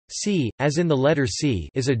C, as in the letter C,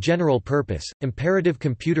 is a general-purpose, imperative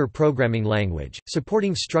computer programming language,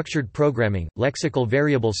 supporting structured programming, lexical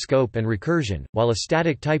variable scope and recursion, while a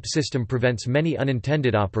static type system prevents many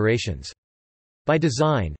unintended operations. By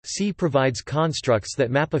design, C provides constructs that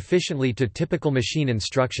map efficiently to typical machine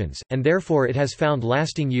instructions, and therefore it has found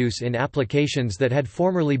lasting use in applications that had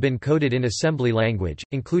formerly been coded in assembly language,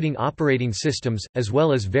 including operating systems, as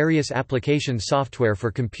well as various application software for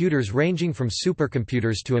computers ranging from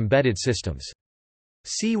supercomputers to embedded systems.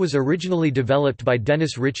 C was originally developed by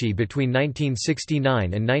Dennis Ritchie between 1969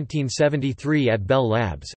 and 1973 at Bell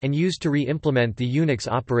Labs, and used to re-implement the Unix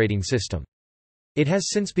operating system. It has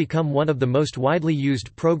since become one of the most widely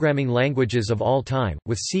used programming languages of all time,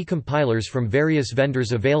 with C compilers from various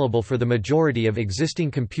vendors available for the majority of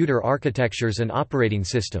existing computer architectures and operating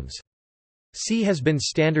systems. C has been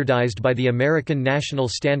standardized by the American National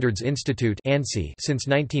Standards Institute (ANSI) since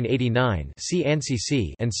 1989, see ANSI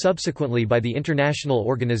C, and subsequently by the International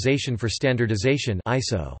Organization for Standardization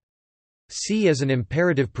 (ISO). C is an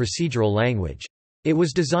imperative procedural language. It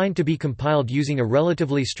was designed to be compiled using a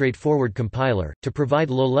relatively straightforward compiler, to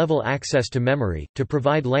provide low-level access to memory, to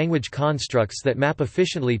provide language constructs that map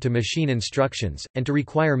efficiently to machine instructions, and to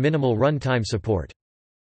require minimal runtime support.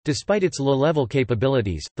 Despite its low-level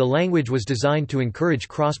capabilities, the language was designed to encourage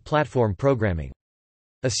cross-platform programming.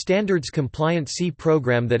 A standards-compliant C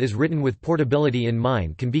program that is written with portability in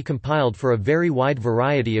mind can be compiled for a very wide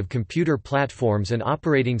variety of computer platforms and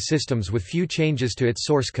operating systems with few changes to its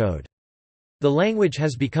source code. The language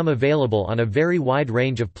has become available on a very wide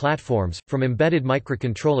range of platforms, from embedded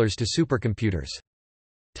microcontrollers to supercomputers.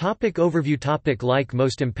 Topic overview. Like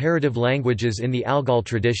most imperative languages in the ALGOL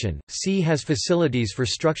tradition, C has facilities for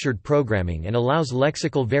structured programming and allows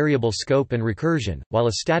lexical variable scope and recursion, while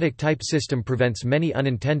a static type system prevents many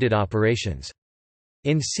unintended operations.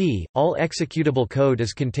 In C, all executable code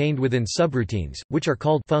is contained within subroutines, which are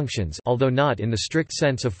called functions, although not in the strict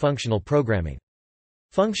sense of functional programming.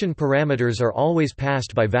 Function parameters are always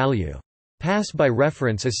passed by value. Pass by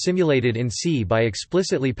reference is simulated in C by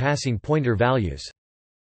explicitly passing pointer values.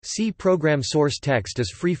 C program source text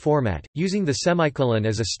is free format, using the semicolon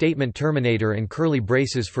as a statement terminator and curly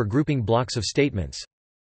braces for grouping blocks of statements.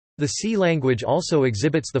 The C language also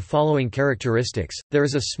exhibits the following characteristics. There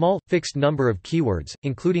is a small, fixed number of keywords,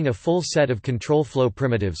 including a full set of control flow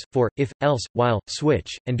primitives, for, if, else, while,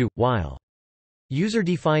 switch, and do, while.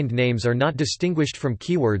 User-defined names are not distinguished from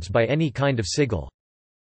keywords by any kind of sigil.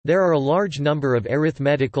 There are a large number of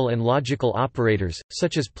arithmetical and logical operators,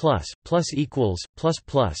 such as plus, plus equals, plus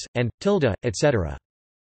plus, and, tilde, etc.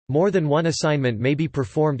 More than one assignment may be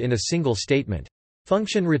performed in a single statement.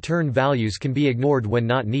 Function return values can be ignored when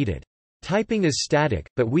not needed. Typing is static,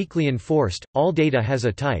 but weakly enforced. All data has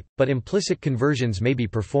a type, but implicit conversions may be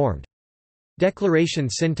performed. Declaration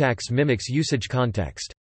syntax mimics usage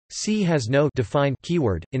context. C has no defined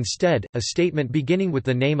keyword, instead, a statement beginning with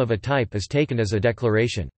the name of a type is taken as a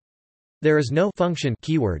declaration. There is no function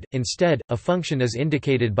keyword, instead, a function is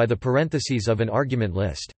indicated by the parentheses of an argument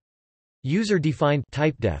list. User-defined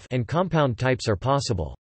typedef and compound types are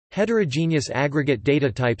possible. Heterogeneous aggregate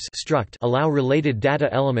data types struct allow related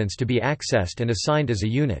data elements to be accessed and assigned as a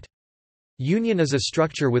unit. Union is a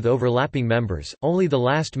structure with overlapping members, only the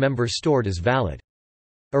last member stored is valid.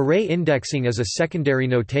 Array indexing is a secondary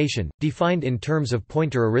notation, defined in terms of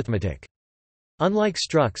pointer arithmetic. Unlike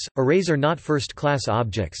structs, arrays are not first-class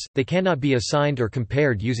objects, they cannot be assigned or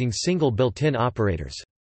compared using single built-in operators.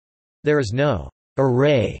 There is no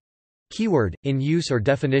array keyword in use or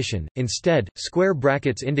definition, instead, square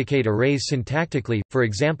brackets indicate arrays syntactically, for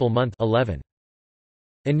example month 11.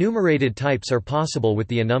 Enumerated types are possible with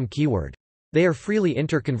the enum keyword. They are freely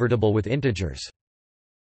interconvertible with integers.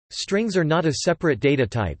 Strings are not a separate data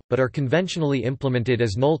type, but are conventionally implemented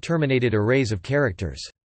as null-terminated arrays of characters.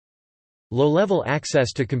 Low-level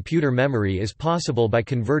access to computer memory is possible by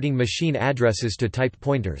converting machine addresses to typed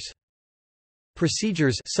pointers.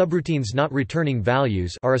 Procedures subroutines not returning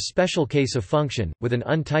values are a special case of function, with an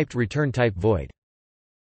untyped return type void.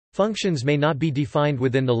 Functions may not be defined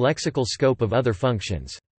within the lexical scope of other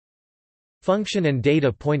functions. Function and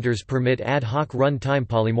data pointers permit ad hoc runtime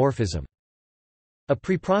polymorphism. A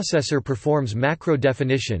preprocessor performs macro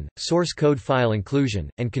definition, source code file inclusion,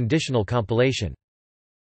 and conditional compilation.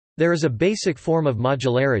 There is a basic form of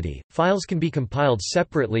modularity. Files can be compiled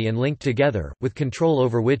separately and linked together, with control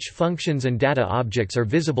over which functions and data objects are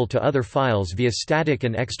visible to other files via static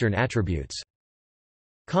and extern attributes.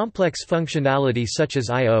 Complex functionality such as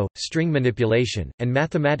I/O, string manipulation, and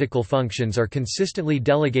mathematical functions are consistently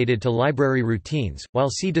delegated to library routines, while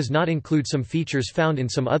C does not include some features found in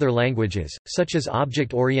some other languages, such as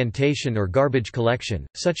object orientation or garbage collection.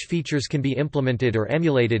 Such features can be implemented or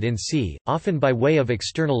emulated in C, often by way of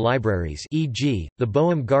external libraries, e.g., the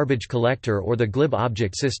Boehm garbage collector or the glib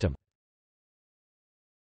object system.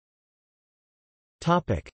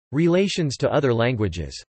 Topic: Relations to other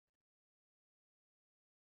languages.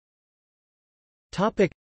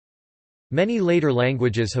 Many later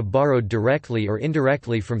languages have borrowed directly or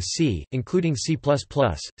indirectly from C, including C++,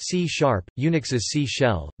 C#, Unix's C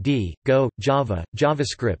Shell, D, Go, Java,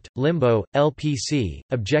 JavaScript, Limbo, LPC,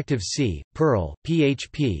 Objective-C, Perl,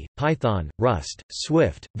 PHP, Python, Rust,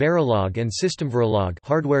 Swift, Verilog and SystemVerilog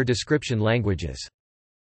hardware description languages.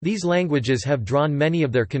 These languages have drawn many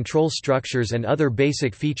of their control structures and other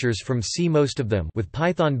basic features from C. Most of them, with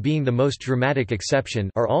Python being the most dramatic exception,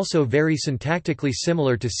 are also very syntactically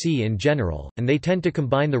similar to C in general, and they tend to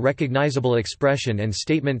combine the recognizable expression and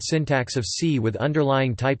statement syntax of C with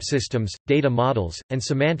underlying type systems, data models, and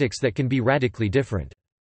semantics that can be radically different.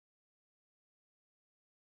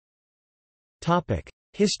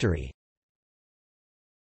 History.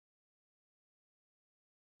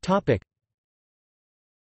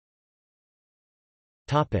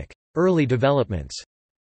 Early developments.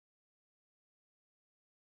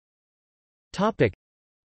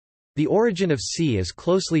 The origin of C is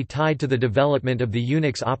closely tied to the development of the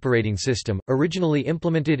Unix operating system, originally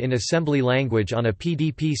implemented in assembly language on a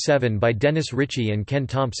PDP-7 by Dennis Ritchie and Ken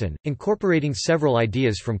Thompson, incorporating several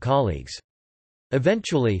ideas from colleagues.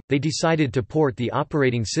 Eventually, they decided to port the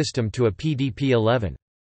operating system to a PDP-11.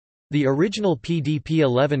 The original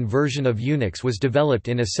PDP-11 version of Unix was developed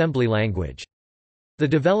in assembly language. The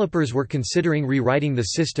developers were considering rewriting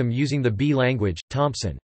the system using the B language,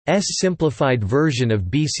 Thompson's simplified version of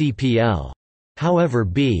BCPL. However,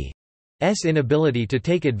 B's inability to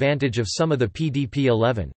take advantage of some of the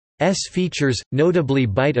PDP-11's features, notably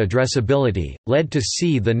byte addressability, led to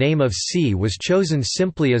C. The name of C was chosen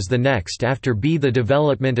simply as the next after B. The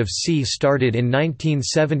development of C started in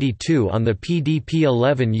 1972 on the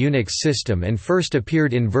PDP-11 Unix system and first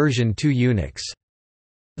appeared in version 2 Unix.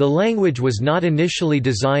 The language was not initially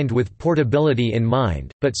designed with portability in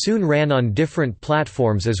mind, but soon ran on different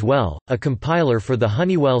platforms as well. A compiler for the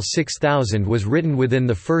Honeywell 6000 was written within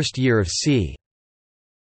the first year of C's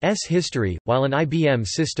history, while an IBM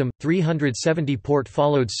System 370 port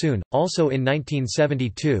followed soon. Also in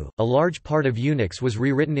 1972, a large part of Unix was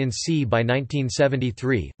rewritten in C by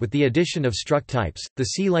 1973. With the addition of struct types, the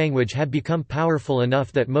C language had become powerful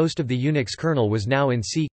enough that most of the Unix kernel was now in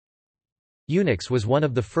C. Unix was one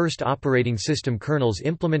of the first operating system kernels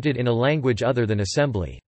implemented in a language other than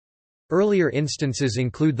assembly. Earlier instances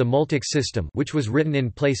include the Multics system, which was written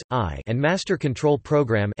in Place I, and Master Control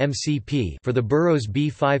Program (MCP) for the Burroughs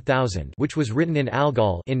B5000, which was written in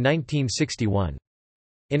Algol in 1961.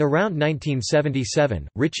 In around 1977,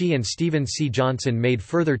 Ritchie and Stephen C. Johnson made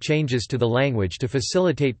further changes to the language to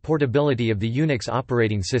facilitate portability of the Unix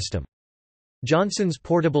operating system. Johnson's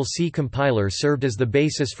portable C compiler served as the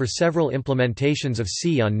basis for several implementations of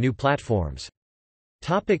C on new platforms.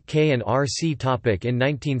 K&RC. In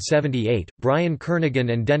 1978, Brian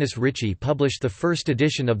Kernighan and Dennis Ritchie published the first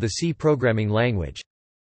edition of the C programming language.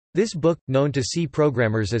 This book, known to C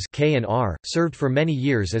programmers as K&R, served for many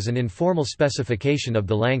years as an informal specification of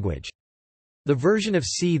the language. The version of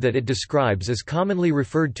C that it describes is commonly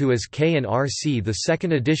referred to as K&RC. The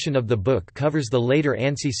second edition of the book covers the later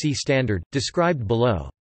ANSI C standard, described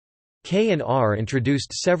below. K&R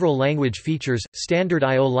introduced several language features: standard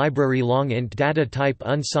I/O library, long int data type,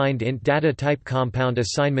 unsigned int data type, compound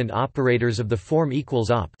assignment operators of the form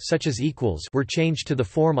 =op, such as equals, were changed to the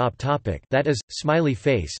form op topic, that is, smiley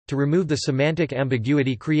face, to remove the semantic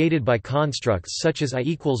ambiguity created by constructs such as I =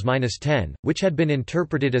 -10, which had been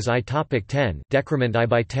interpreted as I topic 10, decrement I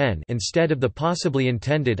by 10, instead of the possibly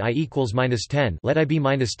intended I = -10, let I be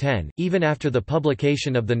 -10. Even after the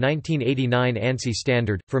publication of the 1989 ANSI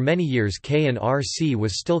standard, for many years K&RC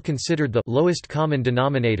was still considered the lowest common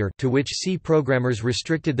denominator to which C programmers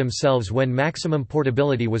restricted themselves when maximum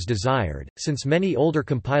portability was desired, since many older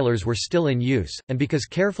compilers were still in use, and because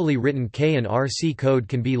carefully written K&RC code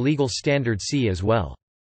can be legal standard C as well.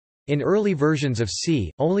 In early versions of C,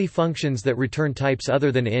 only functions that return types other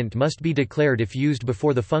than int must be declared if used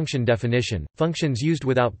before the function definition. Functions used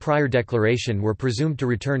without prior declaration were presumed to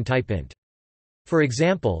return type int. For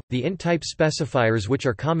example, the int-type specifiers which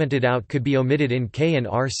are commented out could be omitted in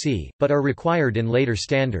K&RC, but are required in later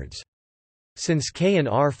standards. Since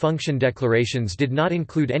K&R function declarations did not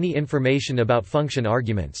include any information about function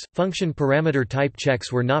arguments, function parameter type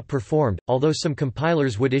checks were not performed, although some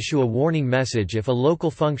compilers would issue a warning message if a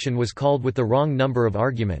local function was called with the wrong number of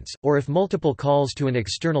arguments, or if multiple calls to an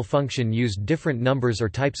external function used different numbers or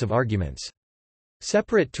types of arguments.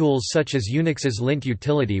 Separate tools such as Unix's lint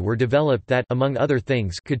utility were developed that, among other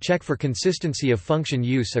things, could check for consistency of function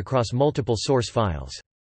use across multiple source files.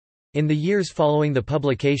 In the years following the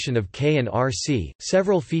publication of K&RC,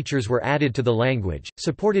 several features were added to the language,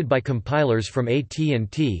 supported by compilers from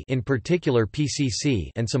AT&T, in particular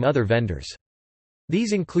PCC, and some other vendors.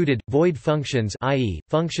 These included void functions, i.e.,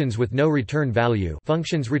 functions with no return value,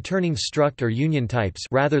 functions returning struct or union types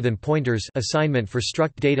rather than pointers, assignment for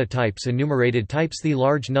struct data types, enumerated types, the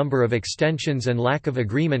large number of extensions and lack of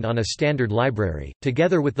agreement on a standard library,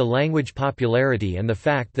 together with the language popularity and the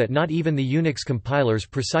fact that not even the Unix compilers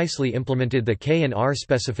precisely implemented the K&R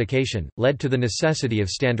specification, led to the necessity of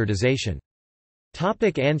standardization.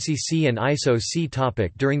 ANSI C and ISO C.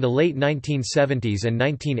 During the late 1970s and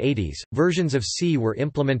 1980s, versions of C were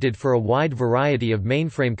implemented for a wide variety of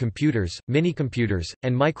mainframe computers, minicomputers,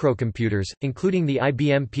 and microcomputers, including the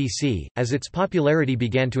IBM PC, as its popularity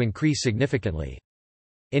began to increase significantly.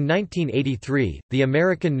 In 1983, the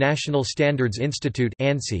American National Standards Institute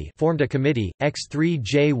 (ANSI) formed a committee,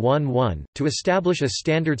 X3J11, to establish a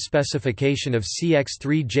standard specification of C.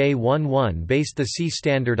 X3J11 based the C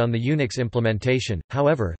standard on the Unix implementation.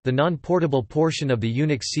 However, the non-portable portion of the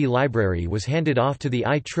Unix C library was handed off to the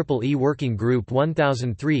IEEE Working Group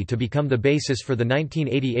 1003 to become the basis for the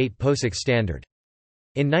 1988 POSIX standard.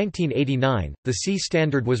 In 1989, the C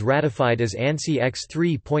standard was ratified as ANSI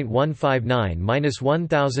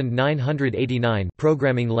X3.159-1989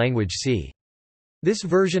 Programming Language C. This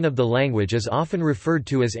version of the language is often referred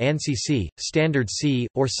to as ANSI C, Standard C,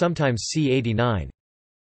 or sometimes C89.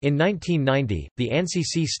 In 1990, the ANSI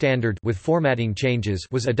C standard with formatting changes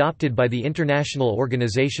was adopted by the International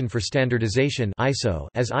Organization for Standardization (ISO)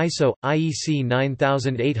 as ISO IEC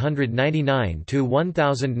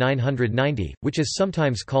 9899-1990, which is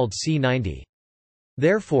sometimes called C90.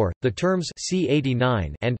 Therefore, the terms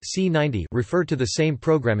C89 and C90 refer to the same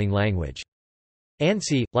programming language.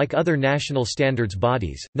 ANSI, like other national standards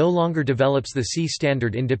bodies, no longer develops the C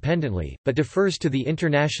standard independently, but defers to the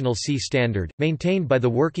International C standard, maintained by the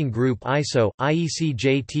working group ISO, IEC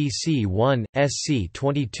JTC1,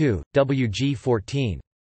 SC22, WG14.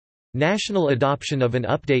 National adoption of an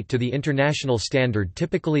update to the international standard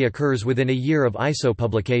typically occurs within a year of ISO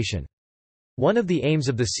publication. One of the aims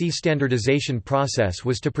of the C standardization process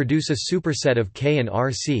was to produce a superset of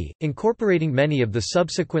K&RC, incorporating many of the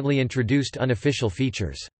subsequently introduced unofficial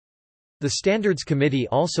features. The Standards Committee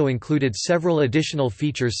also included several additional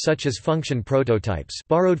features such as function prototypes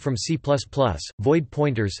borrowed from C++, void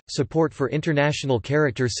pointers, support for international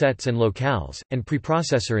character sets and locales, and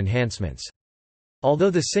preprocessor enhancements.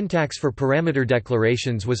 Although the syntax for parameter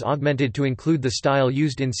declarations was augmented to include the style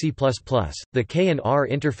used in C++, the K&R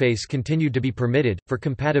interface continued to be permitted, for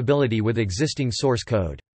compatibility with existing source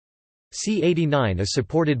code. C89 is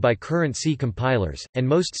supported by current C compilers, and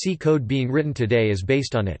most C code being written today is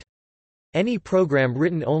based on it. Any program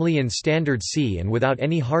written only in standard C and without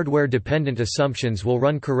any hardware-dependent assumptions will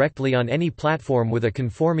run correctly on any platform with a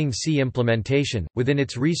conforming C implementation, within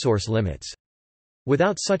its resource limits.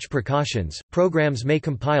 Without such precautions, programs may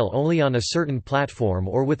compile only on a certain platform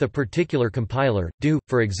or with a particular compiler, due,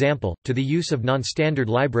 for example, to the use of non-standard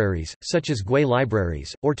libraries, such as GUI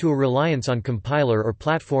libraries, or to a reliance on compiler or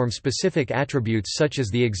platform-specific attributes such as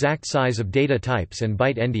the exact size of data types and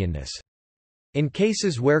byte endianness. In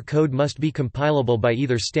cases where code must be compilable by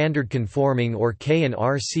either standard conforming or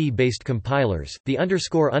K&RC based compilers, the __stdc___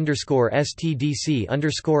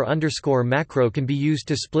 macro can be used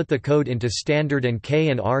to split the code into standard and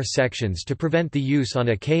K&R sections to prevent the use on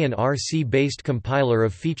a K&RC based compiler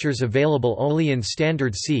of features available only in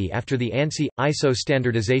standard C. After the ANSI ISO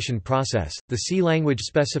standardization process, the C language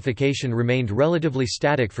specification remained relatively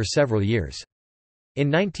static for several years. In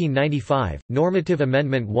 1995, Normative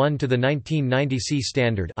Amendment 1 to the 1990 C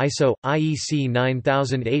standard ISO, IEC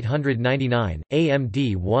 9899,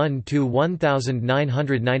 AMD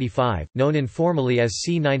 1-1995, known informally as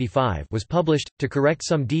C95, was published, to correct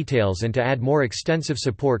some details and to add more extensive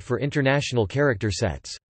support for international character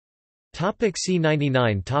sets.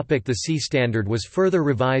 C99 The C standard was further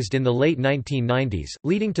revised in the late 1990s,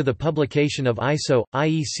 leading to the publication of ISO,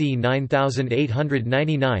 IEC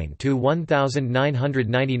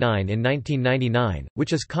 9899-1999 in 1999,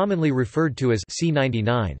 which is commonly referred to as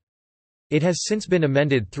C99. It has since been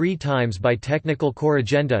amended 3 times by Technical Core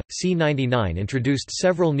Agenda. C99 introduced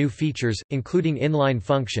several new features, including inline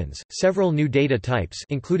functions, several new data types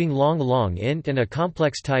including long int and a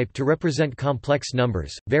complex type to represent complex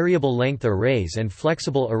numbers, variable length arrays and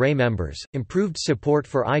flexible array members, improved support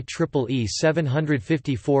for IEEE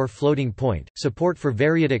 754 floating point, support for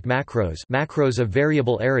variadic macros of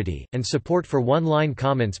variable arity, and support for one-line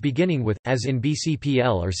comments beginning with, as in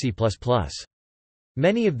BCPL or C++.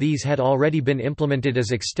 Many of these had already been implemented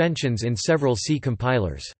as extensions in several C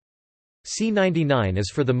compilers. C99 is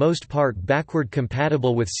for the most part backward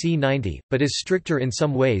compatible with C90, but is stricter in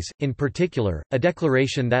some ways. In particular, a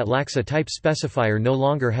declaration that lacks a type specifier no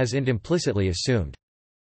longer has int implicitly assumed.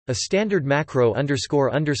 A standard macro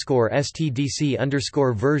 __stdc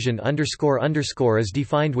 _version _ is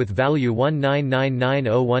defined with value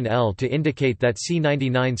 199901L to indicate that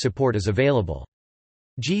C99 support is available.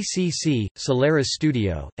 GCC, Solaris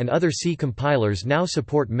Studio, and other C compilers now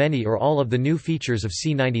support many or all of the new features of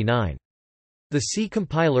C99. The C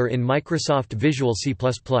compiler in Microsoft Visual C++,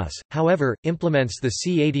 however, implements the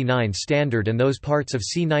C89 standard and those parts of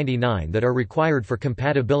C99 that are required for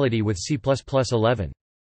compatibility with C++11.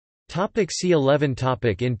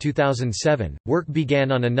 C11 In 2007, work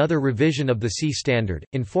began on another revision of the C standard,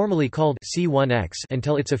 informally called C1X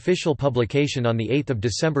until its official publication on 8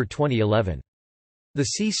 December 2011. The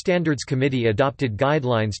C Standards Committee adopted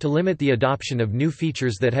guidelines to limit the adoption of new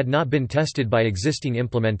features that had not been tested by existing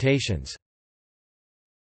implementations.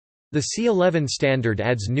 The C11 standard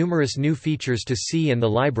adds numerous new features to C and the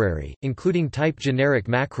library, including type-generic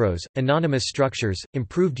macros, anonymous structures,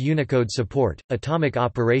 improved Unicode support, atomic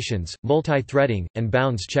operations, multi-threading, and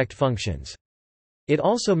bounds-checked functions. It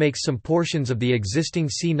also makes some portions of the existing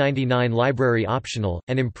C99 library optional,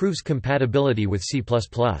 and improves compatibility with C++.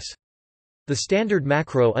 The standard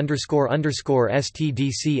macro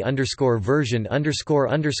 __stdc _version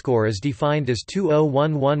 _ is defined as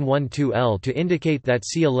 201112L to indicate that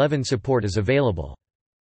C11 support is available.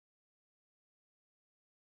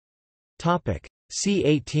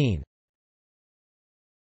 C18.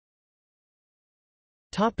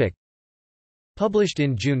 Published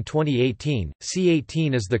in June 2018,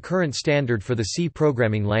 C18 is the current standard for the C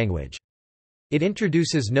programming language. It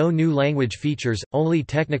introduces no new language features, only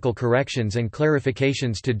technical corrections and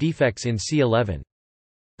clarifications to defects in C11.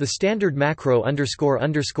 The standard macro __stdc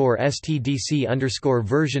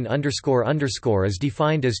 _version _ is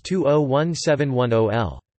defined as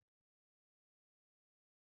 201710L.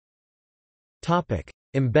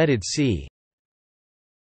 Embedded C.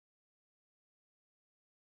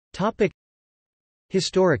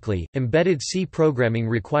 Historically, embedded C programming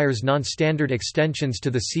requires non-standard extensions to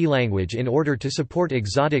the C language in order to support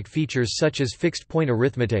exotic features such as fixed-point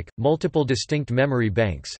arithmetic, multiple distinct memory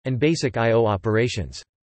banks, and basic I/O operations.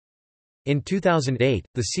 In 2008,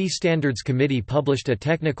 the C Standards Committee published a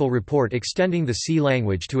technical report extending the C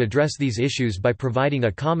language to address these issues by providing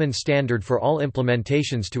a common standard for all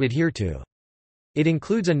implementations to adhere to. It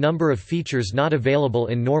includes a number of features not available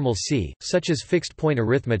in normal C, such as fixed-point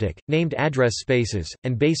arithmetic, named address spaces,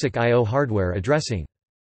 and basic I/O hardware addressing.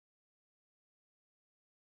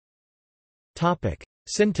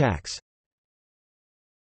 Syntax.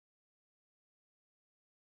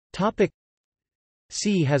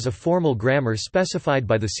 C has a formal grammar specified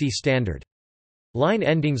by the C standard. Line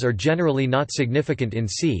endings are generally not significant in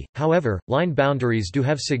C, however, line boundaries do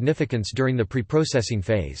have significance during the preprocessing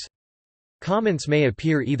phase. Comments may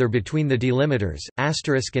appear either between the delimiters,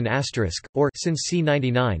 asterisk and asterisk, or since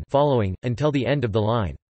C99 following, until the end of the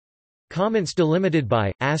line. Comments delimited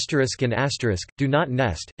by asterisk and asterisk do not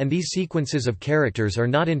nest, and these sequences of characters are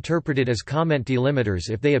not interpreted as comment delimiters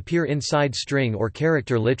if they appear inside string or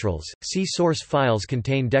character literals. C source files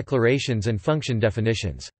contain declarations and function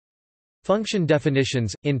definitions. Function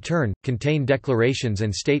definitions, in turn, contain declarations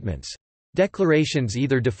and statements. Declarations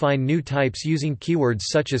either define new types using keywords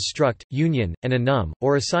such as struct, union, and enum,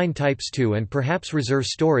 or assign types to and perhaps reserve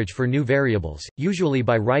storage for new variables, usually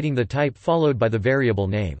by writing the type followed by the variable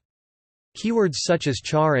name. Keywords such as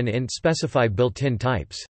char and int specify built-in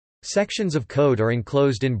types. Sections of code are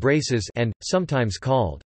enclosed in braces and, sometimes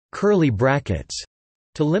called, curly brackets,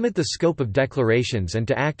 to limit the scope of declarations and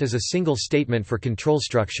to act as a single statement for control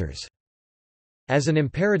structures. As an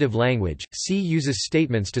imperative language, C uses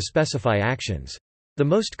statements to specify actions. The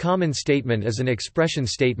most common statement is an expression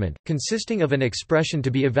statement, consisting of an expression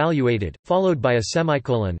to be evaluated, followed by a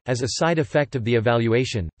semicolon. As a side effect of the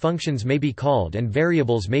evaluation, functions may be called and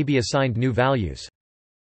variables may be assigned new values.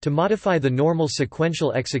 To modify the normal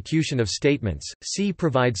sequential execution of statements, C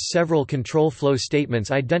provides several control flow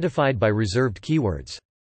statements identified by reserved keywords.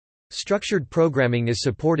 Structured programming is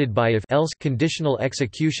supported by if-else conditional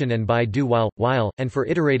execution and by do-while, and for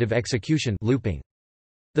iterative execution looping.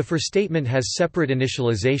 The for statement has separate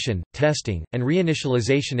initialization, testing, and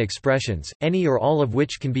reinitialization expressions, any or all of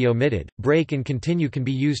which can be omitted. Break and continue can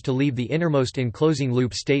be used to leave the innermost enclosing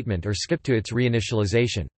loop statement or skip to its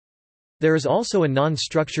reinitialization. There is also a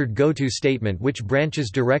non-structured goto statement which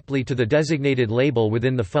branches directly to the designated label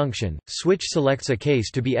within the function. Switch selects a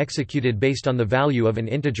case to be executed based on the value of an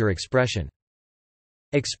integer expression.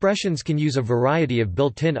 Expressions can use a variety of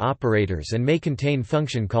built-in operators and may contain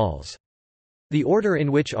function calls. The order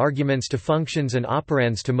in which arguments to functions and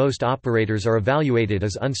operands to most operators are evaluated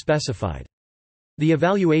is unspecified. The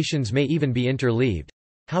evaluations may even be interleaved.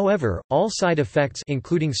 However, all side effects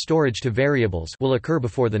including storage to variables will occur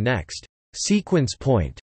before the next sequence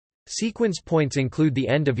point. Sequence points include the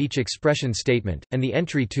end of each expression statement, and the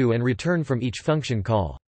entry to and return from each function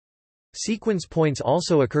call. Sequence points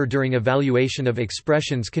also occur during evaluation of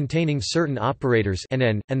expressions containing certain operators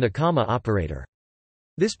and the comma operator.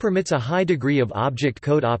 This permits a high degree of object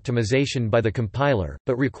code optimization by the compiler,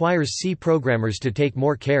 but requires C programmers to take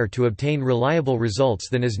more care to obtain reliable results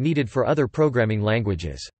than is needed for other programming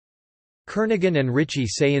languages. Kernighan and Ritchie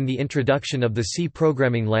say in the introduction of the C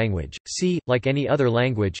programming language, C, like any other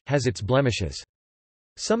language, has its blemishes.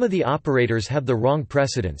 Some of the operators have the wrong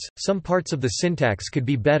precedence, some parts of the syntax could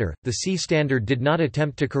be better. The C standard did not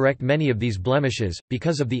attempt to correct many of these blemishes,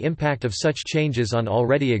 because of the impact of such changes on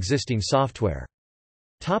already existing software.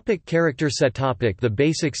 Character set. The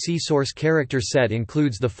basic C source character set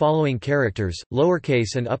includes the following characters,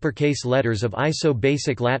 lowercase and uppercase letters of ISO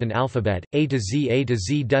basic Latin alphabet, A to Z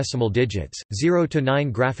decimal digits, 0 to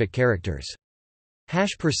 9 graphic characters. # and *+,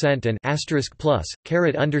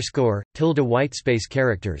 *_, tilde whitespace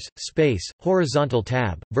characters, space, horizontal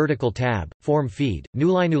tab, vertical tab, form feed,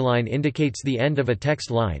 newline indicates the end of a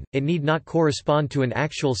text line. It need not correspond to an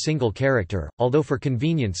actual single character, although for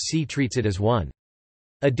convenience C treats it as one.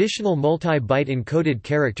 Additional multi-byte encoded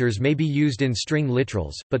characters may be used in string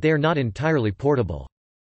literals, but they are not entirely portable.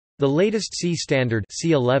 The latest C standard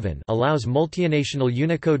C11 allows multinational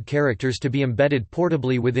Unicode characters to be embedded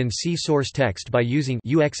portably within C source text by using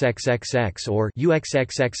UXXXX or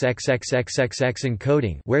UXXXXXXXX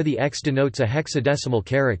encoding, where the X denotes a hexadecimal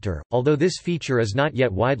character, although this feature is not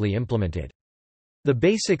yet widely implemented. The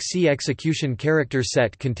basic C execution character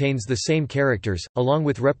set contains the same characters, along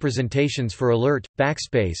with representations for alert,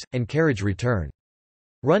 backspace, and carriage return.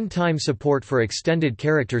 Run-time support for extended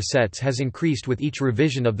character sets has increased with each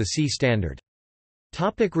revision of the C standard.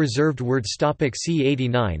 Reserved words.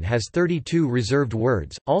 C89 has 32 reserved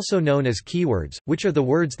words, also known as keywords, which are the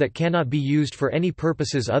words that cannot be used for any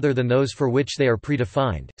purposes other than those for which they are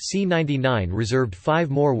predefined. C99 reserved 5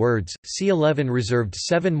 more words, C11 reserved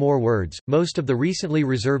 7 more words. Most of the recently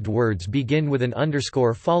reserved words begin with an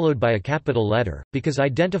underscore followed by a capital letter, because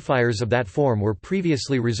identifiers of that form were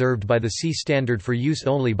previously reserved by the C standard for use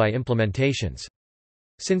only by implementations.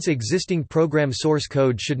 Since existing program source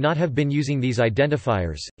code should not have been using these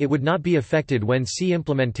identifiers, it would not be affected when C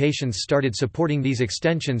implementations started supporting these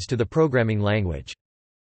extensions to the programming language.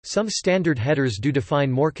 Some standard headers do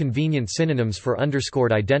define more convenient synonyms for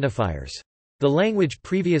underscored identifiers. The language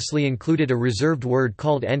previously included a reserved word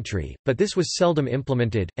called entry, but this was seldom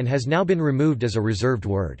implemented, and has now been removed as a reserved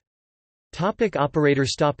word.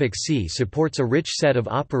 Operators. C supports a rich set of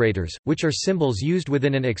operators, which are symbols used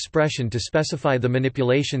within an expression to specify the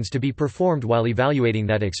manipulations to be performed while evaluating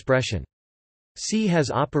that expression. C has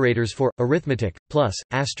operators for arithmetic, plus,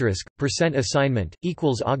 asterisk, percent assignment,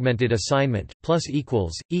 equals augmented assignment, plus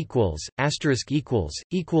equals, asterisk equals,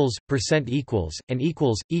 percent equals, and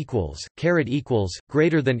equals, caret equals,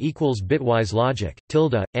 greater than equals bitwise logic,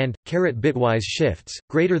 tilde, and, caret bitwise shifts,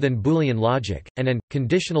 greater than Boolean logic, and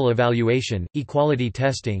conditional evaluation, equality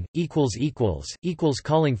testing, equals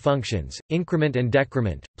calling functions, increment and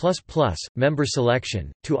decrement, plus, member selection,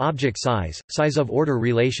 to object size of order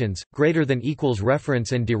relations, greater than equals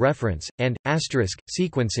reference and dereference, and, asterisk,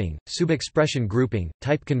 sequencing, subexpression grouping,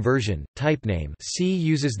 type conversion, typename. C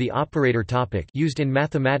uses the operator topic used in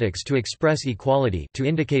mathematics to express equality to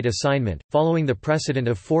indicate assignment, following the precedent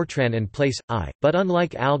of Fortran and place, but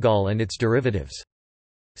unlike ALGOL and its derivatives.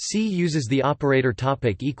 C uses the operator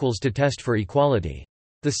topic equals to test for equality.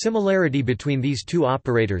 The similarity between these two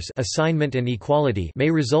operators, assignment and equality,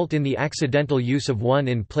 may result in the accidental use of one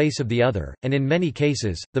in place of the other, and in many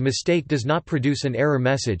cases, the mistake does not produce an error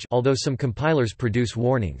message, although some compilers produce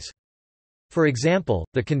warnings. For example,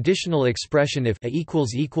 the conditional expression if a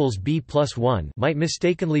equals b plus 1 might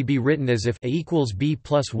mistakenly be written as if a equals b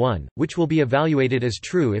plus 1, which will be evaluated as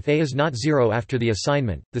true if a is not 0 after the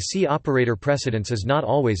assignment. The C operator precedence is not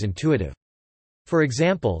always intuitive. For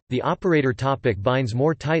example, the operator topic binds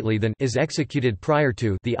more tightly than is executed prior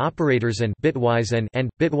to the operators and bitwise and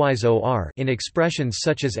bitwise or in expressions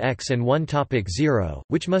such as x and 1 topic 0,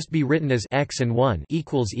 which must be written as x and 1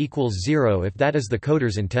 equals 0 if that is the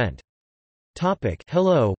coder's intent. Topic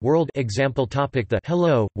Hello World example. Topic The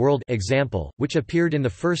Hello World example, which appeared in the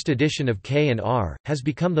first edition of K&R, has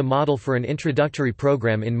become the model for an introductory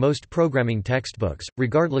program in most programming textbooks,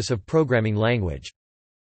 regardless of programming language.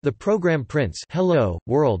 The program prints Hello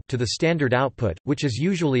World to the standard output, which is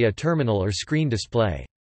usually a terminal or screen display.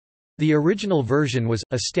 The original version was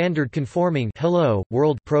a standard conforming Hello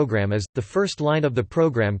World program, as the first line of the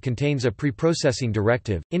program contains a preprocessing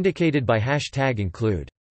directive indicated by #include.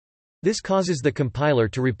 This causes the compiler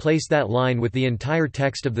to replace that line with the entire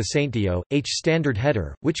text of the Saintio, H standard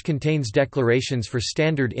header, which contains declarations for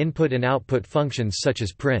standard input and output functions such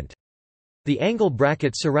as print. The angle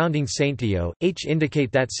brackets surrounding Saintio, H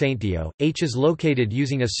indicate that Saintio, H is located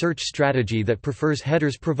using a search strategy that prefers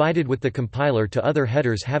headers provided with the compiler to other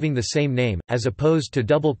headers having the same name, as opposed to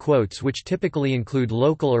double quotes which typically include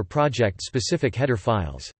local or project-specific header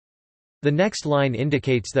files. The next line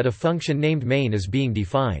indicates that a function named main is being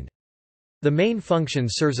defined. The main function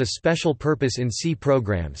serves a special purpose in C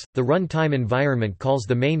programs. The runtime environment calls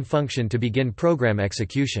the main function to begin program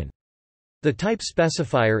execution. The type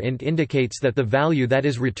specifier int indicates that the value that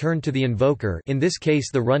is returned to the invoker, in this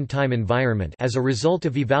case the runtime environment, as a result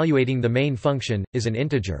of evaluating the main function, is an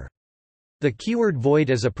integer. The keyword void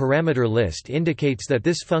as a parameter list indicates that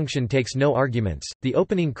this function takes no arguments. The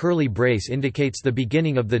opening curly brace indicates the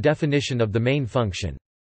beginning of the definition of the main function.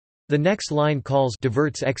 The next line calls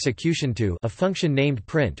diverts execution to a function named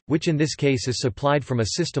print, which in this case is supplied from a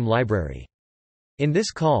system library. In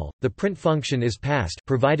this call, the print function is passed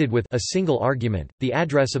provided with a single argument, the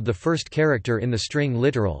address of the first character in the string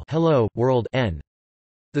literal hello world n.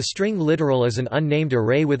 The string literal is an unnamed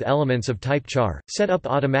array with elements of type char, set up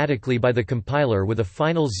automatically by the compiler with a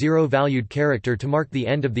final zero-valued character to mark the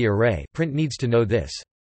end of the array. Print needs to know this.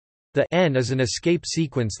 The n is an escape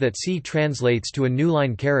sequence that C translates to a new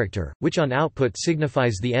line character, which on output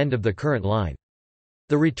signifies the end of the current line.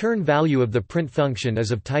 The return value of the print function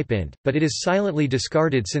is of type int, but it is silently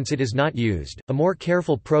discarded since it is not used. A more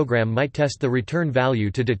careful program might test the return value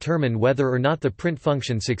to determine whether or not the print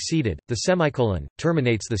function succeeded. The semicolon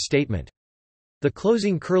terminates the statement. The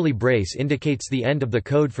closing curly brace indicates the end of the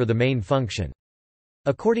code for the main function.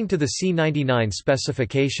 According to the C99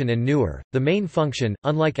 specification and newer, the main function,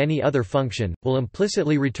 unlike any other function, will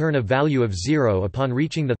implicitly return a value of 0 upon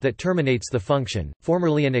reaching the that terminates the function.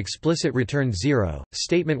 Formerly an explicit return 0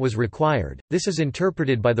 statement was required. This is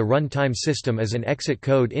interpreted by the runtime system as an exit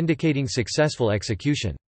code indicating successful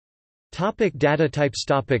execution. Data types.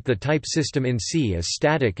 The type system in C is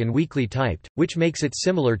static and weakly typed, which makes it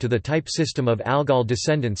similar to the type system of ALGOL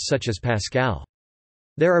descendants such as Pascal.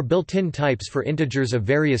 There are built-in types for integers of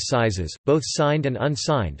various sizes, both signed and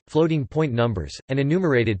unsigned, floating point numbers, and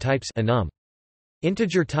enumerated types enum.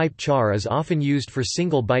 Integer type char is often used for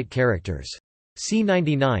single-byte characters.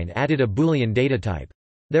 C99 added a Boolean data type.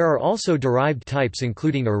 There are also derived types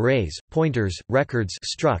including arrays, pointers, records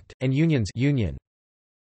struct, and unions union.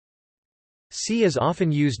 C is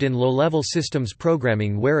often used in low-level systems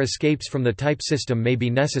programming where escapes from the type system may be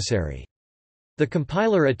necessary. The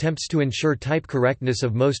compiler attempts to ensure type correctness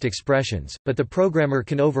of most expressions, but the programmer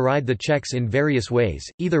can override the checks in various ways,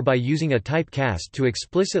 either by using a typecast to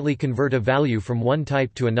explicitly convert a value from one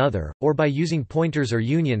type to another, or by using pointers or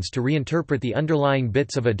unions to reinterpret the underlying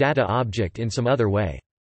bits of a data object in some other way.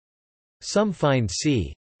 Some find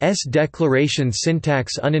C's declaration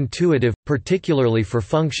syntax unintuitive, particularly for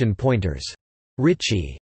function pointers.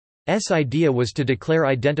 Ritchie's idea was to declare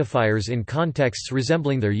identifiers in contexts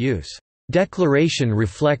resembling their use. Declaration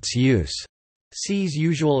reflects use. C's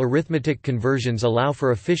usual arithmetic conversions allow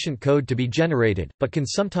for efficient code to be generated, but can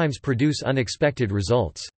sometimes produce unexpected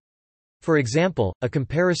results. For example, a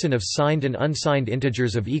comparison of signed and unsigned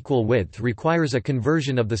integers of equal width requires a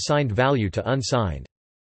conversion of the signed value to unsigned.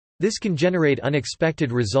 This can generate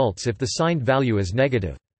unexpected results if the signed value is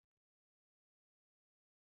negative.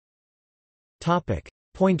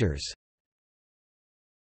 Pointers.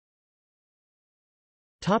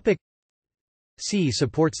 C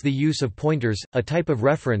supports the use of pointers, a type of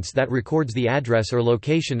reference that records the address or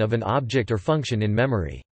location of an object or function in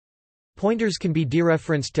memory. Pointers can be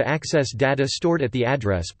dereferenced to access data stored at the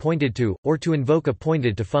address pointed to, or to invoke a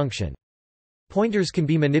pointed to function. Pointers can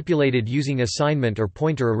be manipulated using assignment or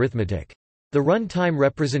pointer arithmetic. The runtime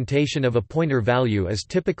representation of a pointer value is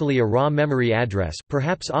typically a raw memory address,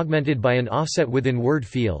 perhaps augmented by an offset within word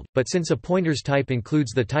field, but since a pointer's type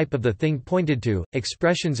includes the type of the thing pointed to,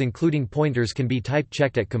 expressions including pointers can be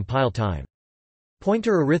type-checked at compile time.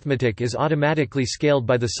 Pointer arithmetic is automatically scaled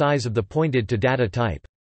by the size of the pointed to data type.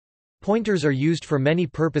 Pointers are used for many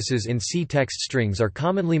purposes in C. Text strings are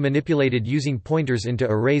commonly manipulated using pointers into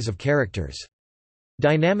arrays of characters.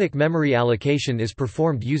 Dynamic memory allocation is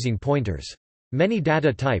performed using pointers. Many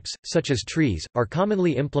data types, such as trees, are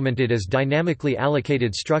commonly implemented as dynamically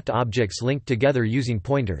allocated struct objects linked together using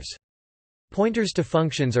pointers. Pointers to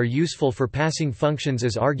functions are useful for passing functions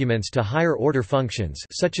as arguments to higher-order functions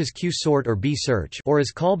such as qsort or bsearch, or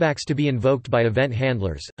as callbacks to be invoked by event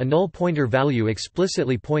handlers. A null pointer value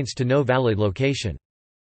explicitly points to no valid location.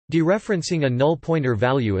 Dereferencing a null pointer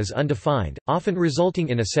value is undefined, often resulting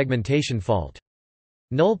in a segmentation fault.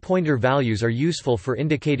 Null pointer values are useful for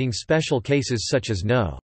indicating special cases such as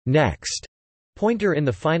no next pointer in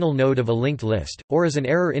the final node of a linked list, or as an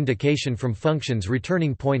error indication from functions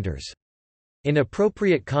returning pointers. In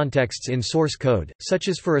appropriate contexts in source code, such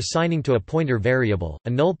as for assigning to a pointer variable, a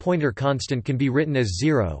null pointer constant can be written as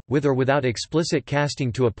 0, with or without explicit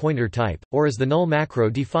casting to a pointer type, or as the null macro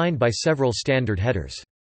defined by several standard headers.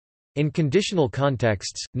 In conditional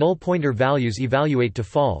contexts, null pointer values evaluate to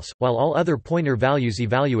false, while all other pointer values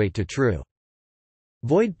evaluate to true.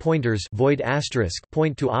 Void pointers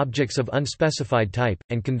point to objects of unspecified type,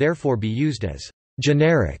 and can therefore be used as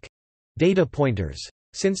generic data pointers.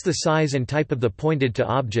 Since the size and type of the pointed to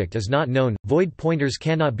object is not known, void pointers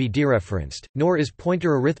cannot be dereferenced, nor is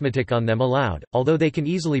pointer arithmetic on them allowed, although they can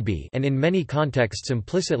easily be, and in many contexts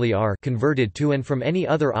implicitly are, converted to and from any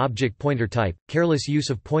other object pointer type. Careless use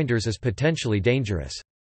of pointers is potentially dangerous.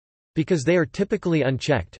 Because they are typically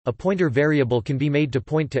unchecked, a pointer variable can be made to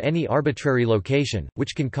point to any arbitrary location,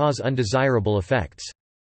 which can cause undesirable effects.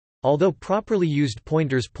 Although properly used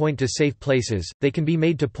pointers point to safe places, they can be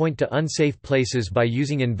made to point to unsafe places by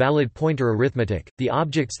using invalid pointer arithmetic. The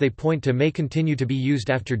objects they point to may continue to be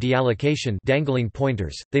used after deallocation, dangling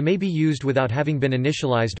pointers. They may be used without having been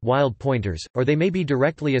initialized, wild pointers, or they may be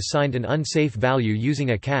directly assigned an unsafe value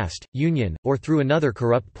using a cast, union, or through another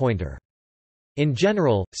corrupt pointer. In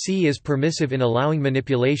general, C is permissive in allowing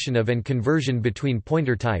manipulation of and conversion between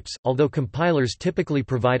pointer types, although compilers typically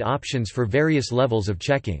provide options for various levels of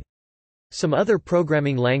checking. Some other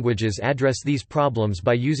programming languages address these problems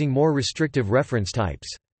by using more restrictive reference types.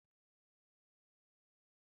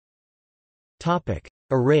 Topic: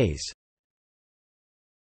 Arrays.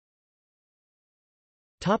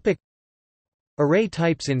 Topic: Array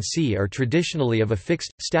types in C are traditionally of a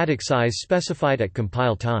fixed, static size specified at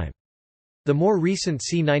compile time. The more recent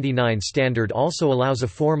C99 standard also allows a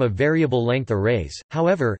form of variable-length arrays,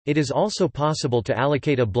 however, it is also possible to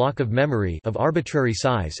allocate a block of memory of arbitrary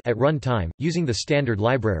size at runtime, using the standard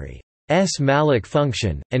library's malloc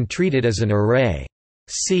function, and treat it as an array.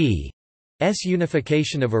 C's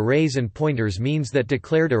unification of arrays and pointers means that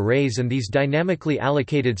declared arrays and these dynamically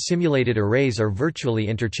allocated simulated arrays are virtually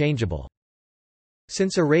interchangeable.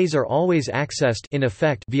 Since arrays are always accessed in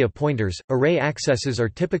effect via pointers, array accesses are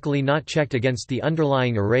typically not checked against the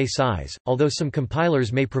underlying array size, although some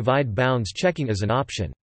compilers may provide bounds checking as an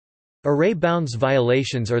option. Array bounds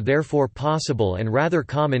violations are therefore possible and rather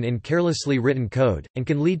common in carelessly written code, and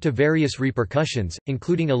can lead to various repercussions,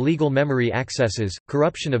 including illegal memory accesses,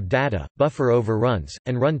 corruption of data, buffer overruns,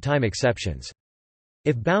 and runtime exceptions.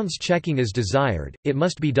 If bounds checking is desired, it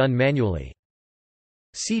must be done manually.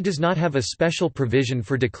 C does not have a special provision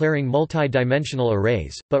for declaring multi-dimensional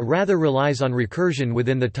arrays, but rather relies on recursion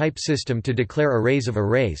within the type system to declare arrays of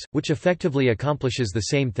arrays, which effectively accomplishes the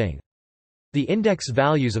same thing. The index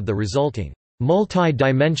values of the resulting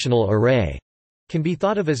multi-dimensional array can be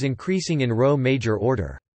thought of as increasing in row major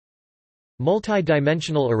order.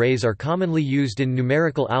 Multi-dimensional arrays are commonly used in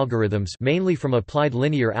numerical algorithms, mainly from applied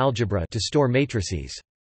linear algebra, to store matrices.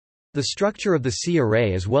 The structure of the C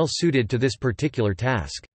array is well suited to this particular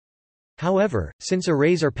task. However, since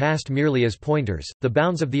arrays are passed merely as pointers, the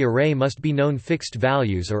bounds of the array must be known fixed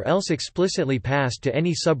values or else explicitly passed to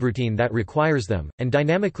any subroutine that requires them, and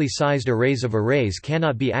dynamically sized arrays of arrays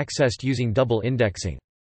cannot be accessed using double indexing.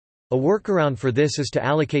 A workaround for this is to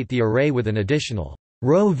allocate the array with an additional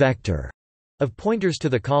row vector of pointers to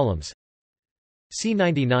the columns.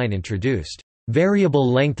 C99 introduced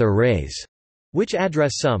variable-length arrays, which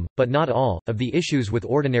address some, but not all, of the issues with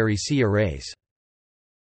ordinary C arrays.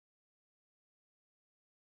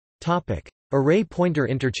 Array pointer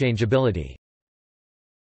interchangeability.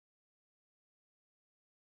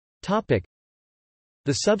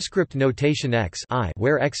 The subscript notation x I,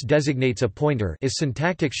 where x designates a pointer, is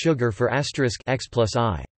syntactic sugar for x plus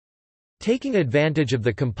I. Taking advantage of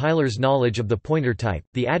the compiler's knowledge of the pointer type,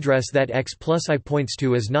 the address that x plus I points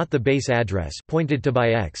to is not the base address pointed to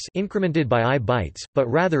by x incremented by I bytes, but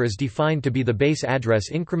rather is defined to be the base address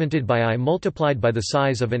incremented by I multiplied by the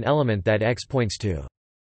size of an element that x points to.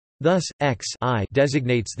 Thus, x I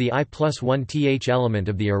designates the I plus 1 th element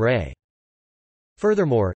of the array.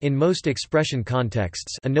 Furthermore, in most expression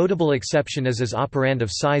contexts, a notable exception is as operand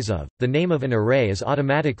of size of, the name of an array is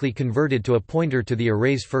automatically converted to a pointer to the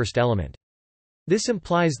array's first element. This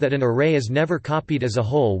implies that an array is never copied as a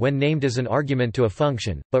whole when named as an argument to a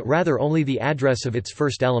function, but rather only the address of its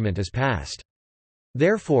first element is passed.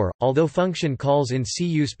 Therefore, although function calls in C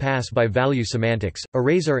use pass by value semantics,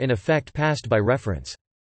 arrays are in effect passed by reference.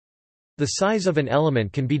 The size of an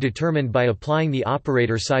element can be determined by applying the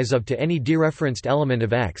operator size of to any dereferenced element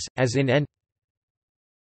of x, as in n.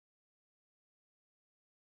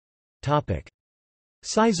 Topic: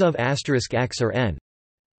 size of *x or n.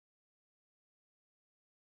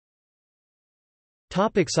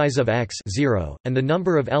 Topic: size of x 0, and the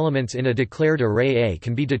number of elements in a declared array A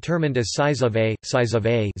can be determined as size of A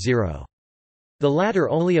 0. The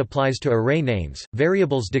latter only applies to array names,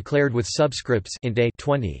 variables declared with subscripts int a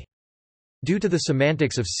 20. Due to the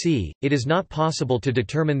semantics of C, it is not possible to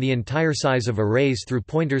determine the entire size of arrays through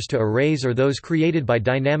pointers to arrays or those created by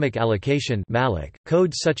dynamic allocation malloc.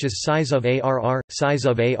 Codes such as size of ARR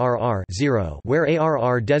 0, where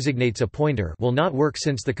ARR designates a pointer, will not work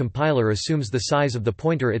since the compiler assumes the size of the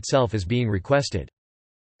pointer itself is being requested.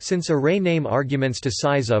 Since array name arguments to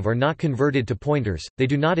size of are not converted to pointers, they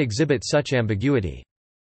do not exhibit such ambiguity.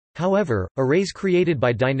 However, arrays created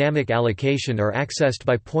by dynamic allocation are accessed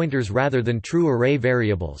by pointers rather than true array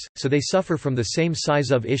variables, so they suffer from the same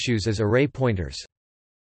size of issues as array pointers.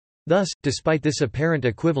 Thus, despite this apparent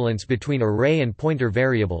equivalence between array and pointer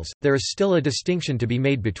variables, there is still a distinction to be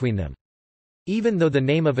made between them. Even though the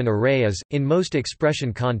name of an array is, in most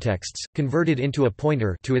expression contexts, converted into a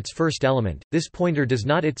pointer to its first element, this pointer does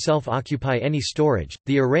not itself occupy any storage,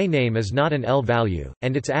 the array name is not an L value,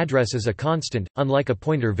 and its address is a constant, unlike a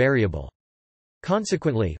pointer variable.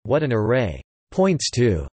 Consequently, what an array points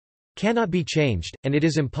to cannot be changed, and it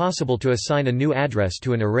is impossible to assign a new address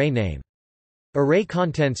to an array name. Array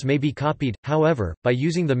contents may be copied, however, by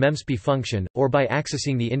using the memsp function, or by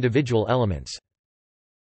accessing the individual elements.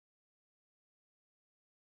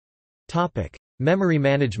 Memory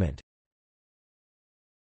management.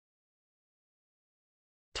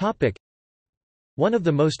 One of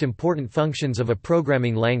the most important functions of a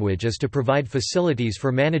programming language is to provide facilities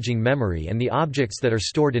for managing memory and the objects that are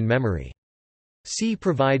stored in memory. C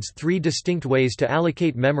provides three distinct ways to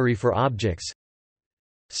allocate memory for objects.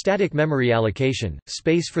 Static memory allocation –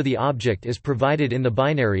 space for the object is provided in the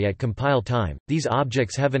binary at compile time. These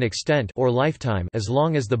objects have an extent or lifetime as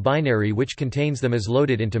long as the binary which contains them is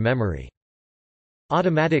loaded into memory.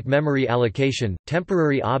 Automatic memory allocation –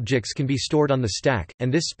 temporary objects can be stored on the stack,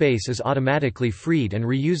 and this space is automatically freed and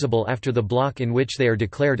reusable after the block in which they are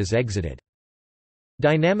declared is exited.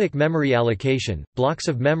 Dynamic memory allocation – blocks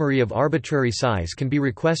of memory of arbitrary size can be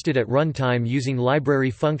requested at runtime using library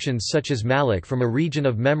functions such as malloc from a region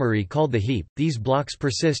of memory called the heap. These blocks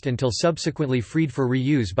persist until subsequently freed for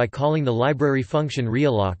reuse by calling the library function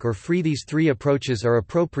realloc or free. These three approaches are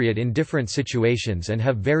appropriate in different situations and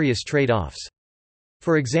have various trade-offs.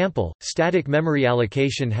 For example, static memory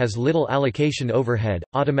allocation has little allocation overhead,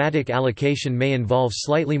 automatic allocation may involve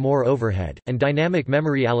slightly more overhead, and dynamic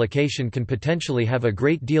memory allocation can potentially have a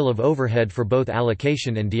great deal of overhead for both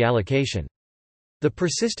allocation and deallocation. The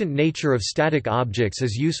persistent nature of static objects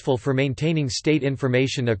is useful for maintaining state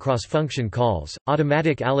information across function calls.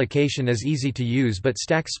 Automatic allocation is easy to use, but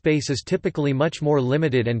stack space is typically much more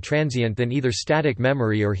limited and transient than either static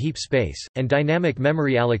memory or heap space, and dynamic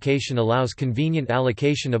memory allocation allows convenient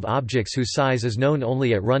allocation of objects whose size is known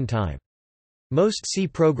only at runtime. Most C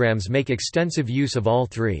programs make extensive use of all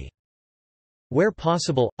three. Where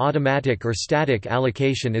possible, automatic or static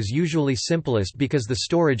allocation is usually simplest because the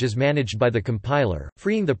storage is managed by the compiler,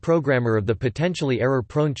 freeing the programmer of the potentially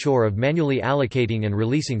error-prone chore of manually allocating and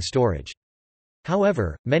releasing storage.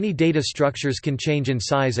 However, many data structures can change in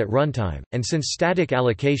size at runtime, and since static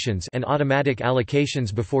allocations and automatic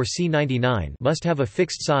allocations before C99 must have a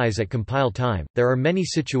fixed size at compile time, there are many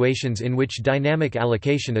situations in which dynamic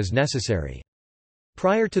allocation is necessary.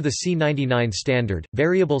 Prior to the C99 standard,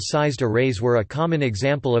 variable-sized arrays were a common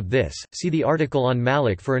example of this. See the article on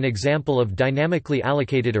malloc for an example of dynamically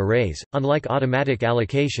allocated arrays. Unlike automatic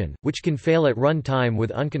allocation, which can fail at run time with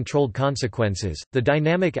uncontrolled consequences, the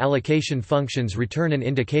dynamic allocation functions return an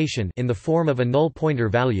indication in the form of a null pointer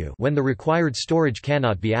value when the required storage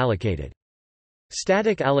cannot be allocated.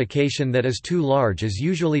 Static allocation that is too large is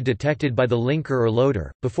usually detected by the linker or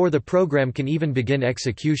loader, before the program can even begin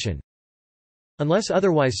execution. Unless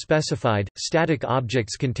otherwise specified, static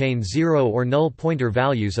objects contain zero or null pointer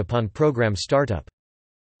values upon program startup.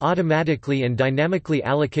 Automatically and dynamically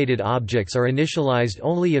allocated objects are initialized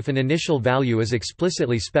only if an initial value is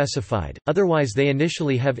explicitly specified, otherwise they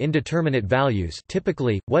initially have indeterminate values,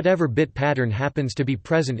 typically, whatever bit pattern happens to be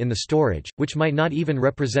present in the storage, which might not even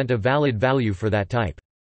represent a valid value for that type.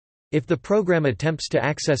 If the program attempts to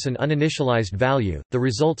access an uninitialized value, the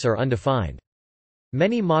results are undefined.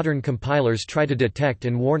 Many modern compilers try to detect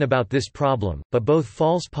and warn about this problem, but both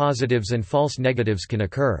false positives and false negatives can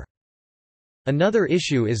occur. Another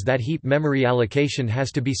issue is that heap memory allocation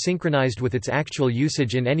has to be synchronized with its actual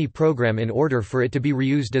usage in any program in order for it to be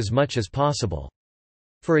reused as much as possible.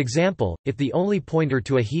 For example, if the only pointer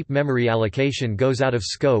to a heap memory allocation goes out of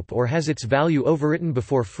scope or has its value overwritten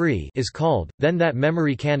before free is called, then that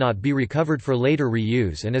memory cannot be recovered for later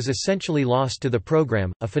reuse and is essentially lost to the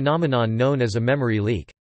program, a phenomenon known as a memory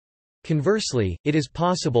leak. Conversely, it is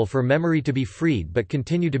possible for memory to be freed but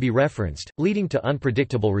continue to be referenced, leading to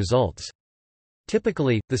unpredictable results.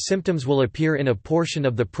 Typically, the symptoms will appear in a portion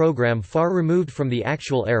of the program far removed from the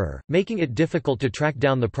actual error, making it difficult to track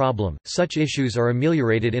down the problem. Such issues are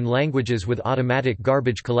ameliorated in languages with automatic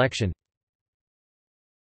garbage collection.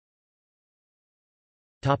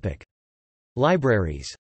 Topic: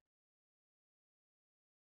 Libraries.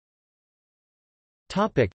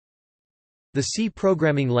 Topic: The C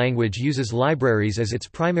programming language uses libraries as its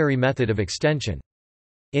primary method of extension.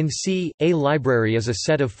 In C, a library is a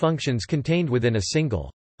set of functions contained within a single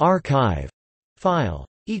archive file.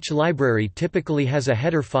 Each library typically has a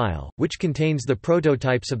header file, which contains the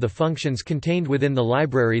prototypes of the functions contained within the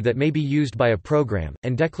library that may be used by a program,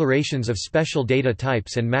 and declarations of special data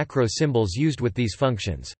types and macro symbols used with these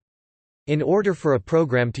functions. In order for a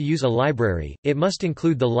program to use a library, it must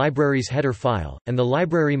include the library's header file, and the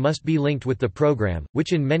library must be linked with the program,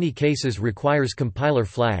 which in many cases requires compiler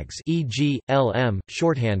flags, e.g., LM,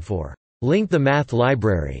 shorthand for link the math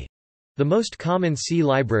library. The most common C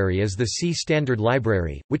library is the C standard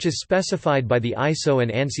library, which is specified by the ISO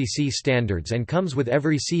and ANSI C standards and comes with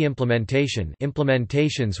every C implementation.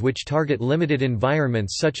 Implementations which target limited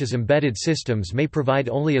environments such as embedded systems may provide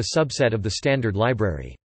only a subset of the standard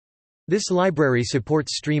library. This library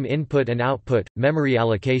supports stream input and output, memory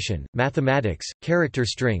allocation, mathematics, character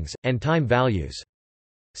strings, and time values.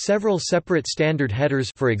 Several separate standard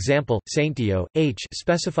headers, for example, Saintio, H,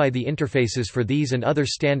 specify the interfaces for these and other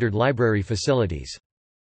standard library facilities.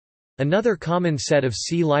 Another common set of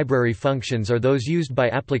C library functions are those used by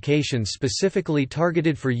applications specifically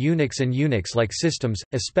targeted for Unix and Unix-like systems,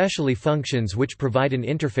 especially functions which provide an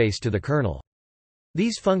interface to the kernel.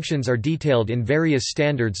 These functions are detailed in various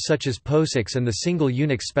standards such as POSIX and the single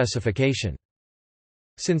Unix specification.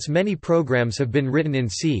 Since many programs have been written in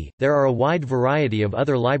C, there are a wide variety of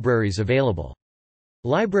other libraries available.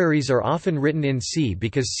 Libraries are often written in C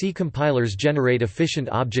because C compilers generate efficient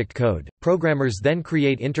object code. Programmers then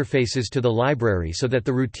create interfaces to the library so that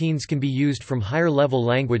the routines can be used from higher-level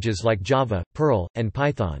languages like Java, Perl, and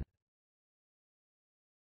Python.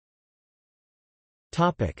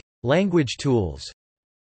 Topic: Language tools.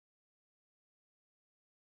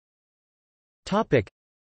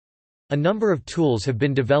 A number of tools have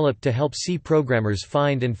been developed to help C programmers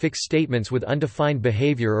find and fix statements with undefined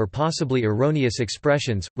behavior or possibly erroneous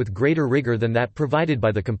expressions, with greater rigor than that provided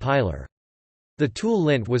by the compiler. The tool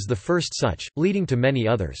lint was the first such, leading to many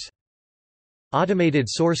others. Automated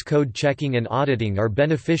source code checking and auditing are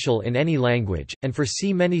beneficial in any language, and for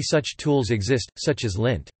C many such tools exist, such as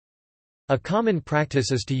lint. A common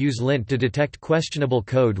practice is to use lint to detect questionable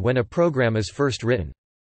code when a program is first written.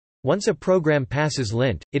 Once a program passes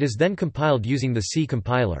lint, it is then compiled using the C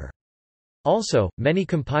compiler. Also, many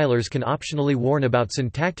compilers can optionally warn about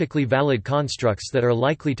syntactically valid constructs that are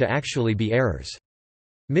likely to actually be errors.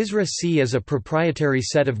 MISRA C is a proprietary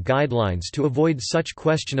set of guidelines to avoid such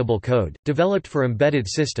questionable code, developed for embedded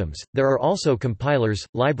systems. There are also compilers,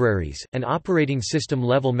 libraries, and operating system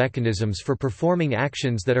level mechanisms for performing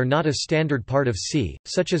actions that are not a standard part of C,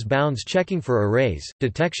 such as bounds checking for arrays,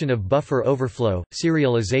 detection of buffer overflow,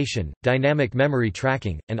 serialization, dynamic memory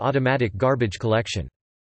tracking, and automatic garbage collection.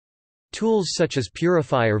 Tools such as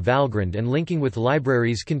Purify or Valgrind and linking with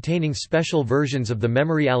libraries containing special versions of the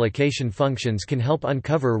memory allocation functions can help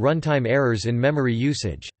uncover runtime errors in memory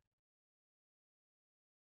usage.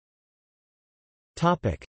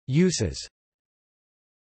 Uses.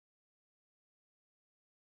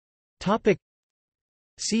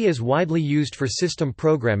 C is widely used for system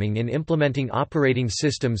programming in implementing operating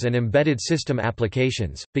systems and embedded system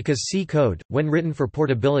applications, because C code, when written for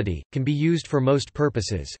portability, can be used for most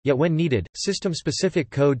purposes, yet when needed,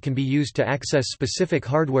 system-specific code can be used to access specific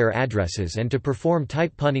hardware addresses and to perform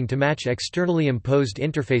type punning to match externally imposed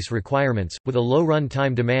interface requirements, with a low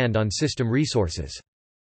run-time demand on system resources.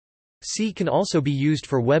 C can also be used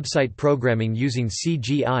for website programming using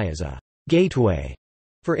CGI as a gateway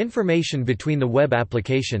for information between the web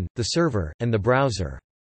application, the server, and the browser.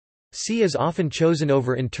 C is often chosen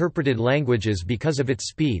over interpreted languages because of its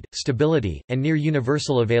speed, stability, and near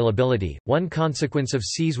universal availability. One consequence of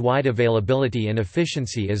C's wide availability and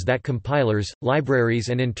efficiency is that compilers, libraries,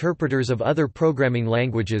 and interpreters of other programming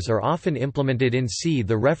languages are often implemented in C.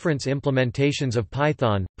 The reference implementations of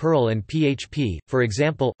Python, Perl, and PHP, for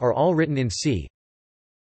example, are all written in C.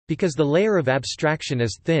 Because the layer of abstraction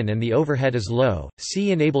is thin and the overhead is low,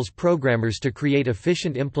 C enables programmers to create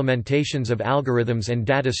efficient implementations of algorithms and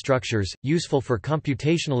data structures, useful for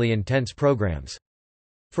computationally intense programs.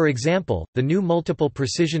 For example, the GNU Multiple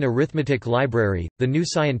Precision Arithmetic Library, the GNU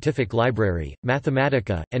Scientific Library,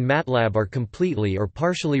 Mathematica, and MATLAB are completely or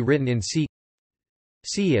partially written in C.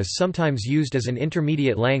 C is sometimes used as an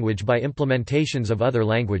intermediate language by implementations of other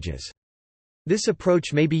languages. This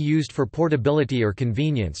approach may be used for portability or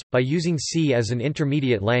convenience. By using C as an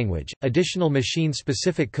intermediate language, additional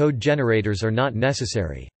machine-specific code generators are not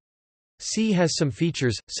necessary. C has some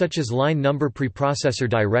features, such as line number preprocessor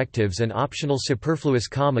directives and optional superfluous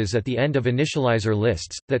commas at the end of initializer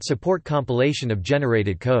lists, that support compilation of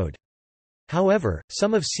generated code. However,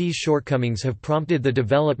 some of C's shortcomings have prompted the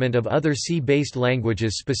development of other C-based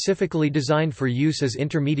languages specifically designed for use as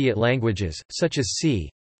intermediate languages, such as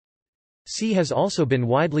C. C has also been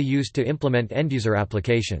widely used to implement end-user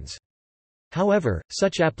applications. However,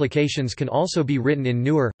 such applications can also be written in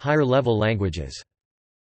newer, higher-level languages.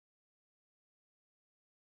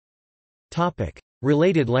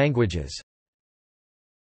 Related languages.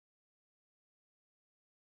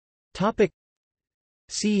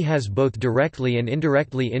 C has both directly and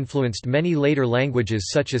indirectly influenced many later languages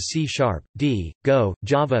such as C#, D, Go,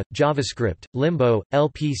 Java, JavaScript, Limbo,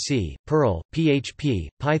 LPC, Perl, PHP,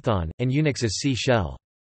 Python, and Unix's C shell.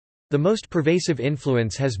 The most pervasive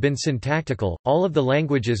influence has been syntactical. All of the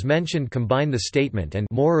languages mentioned combine the statement and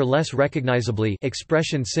more or less recognizably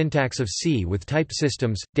expression syntax of C with type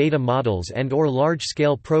systems, data models and/or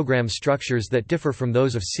large-scale program structures that differ from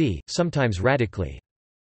those of C, sometimes radically.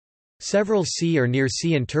 Several C or near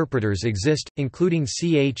C interpreters exist, including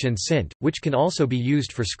CH and Sint, which can also be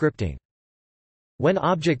used for scripting. When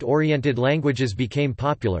object-oriented languages became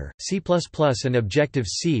popular, C++ and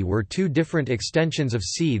Objective-C were two different extensions of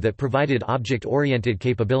C that provided object-oriented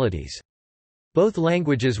capabilities. Both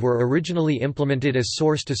languages were originally implemented as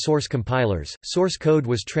source-to-source compilers. Source code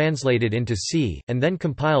was translated into C, and then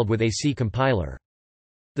compiled with a C compiler.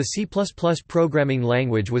 The C++ programming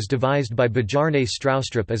language was devised by Bjarne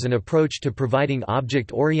Stroustrup as an approach to providing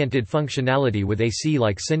object-oriented functionality with a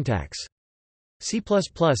C-like syntax. C++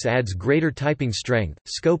 adds greater typing strength,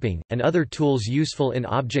 scoping, and other tools useful in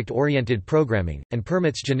object-oriented programming, and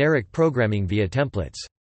permits generic programming via templates.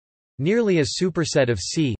 Nearly a superset of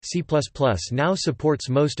C, C++ now supports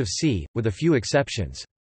most of C, with a few exceptions.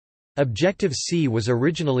 Objective-C was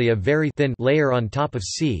originally a very thin layer on top of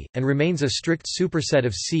C, and remains a strict superset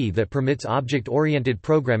of C that permits object-oriented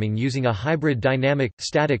programming using a hybrid dynamic,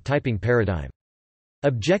 static typing paradigm.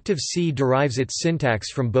 Objective-C derives its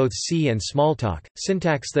syntax from both C and Smalltalk,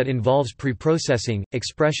 syntax that involves preprocessing,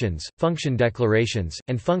 expressions, function declarations,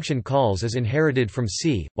 and function calls is inherited from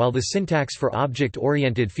C, while the syntax for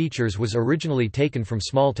object-oriented features was originally taken from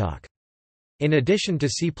Smalltalk. In addition to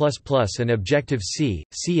C++ and Objective-C,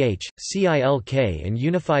 CH, CILK and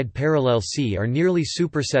Unified Parallel C are nearly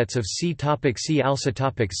supersets of C. C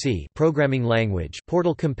ALSA C programming language,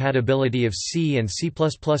 portal compatibility of C and C++,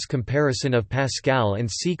 comparison of Pascal and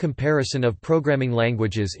C, comparison of programming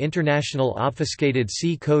languages, International Obfuscated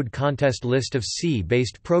C Code Contest, List of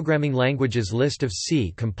C-based programming languages, List of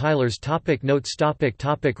C compilers. Notes.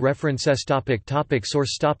 References.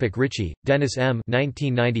 Source. Ritchie, Dennis M.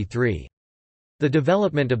 1993. The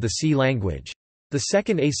Development of the C Language. The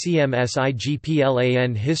Second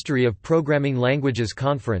ACMSIGPLAN History of Programming Languages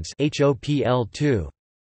Conference HOPL 2.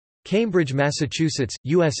 Cambridge, Massachusetts,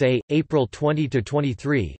 USA, April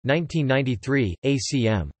 20–23, 1993,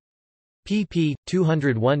 ACM. pp.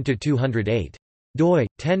 201–208. doi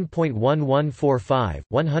 10.1145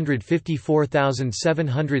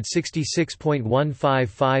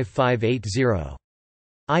 154766.155580.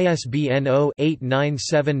 ISBN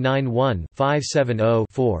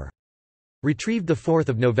 0-89791-570-4. Retrieved 4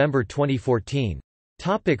 November 2014.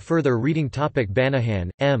 Further reading. Banahan,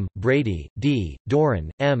 M., Brady, D., Doran,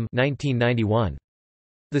 M. 1991.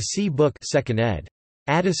 The C Book, 2nd ed.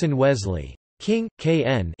 Addison Wesley. King, K.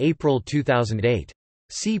 N. April 2008.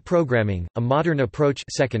 C Programming: A Modern Approach,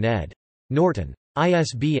 2nd ed. Norton.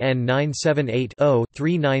 ISBN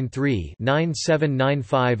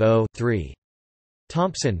 978-0-393-97950-3.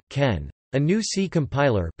 Thompson, Ken. A New C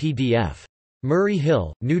Compiler PDF. Murray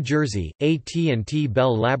Hill, New Jersey, AT&T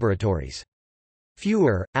Bell Laboratories.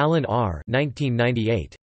 Fewer, Alan R.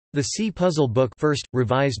 1998. The C Puzzle Book, 1st,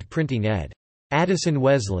 Revised Printing ed. Addison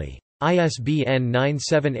Wesley. ISBN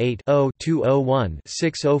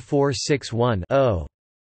 978-0-201-60461-0.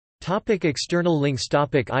 External links.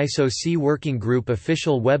 ISO C Working Group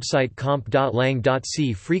Official Website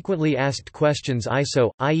comp.lang.c Frequently Asked Questions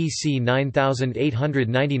ISO, IEC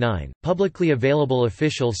 9899, publicly available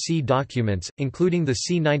official C documents, including the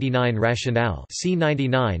C99 Rationale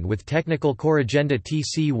C99 with Technical Core Agenda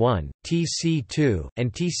TC1, TC2,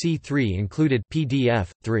 and TC3 included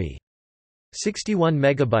PDF, 3. 61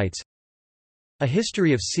 MB. A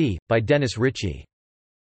History of C, by Dennis Ritchie.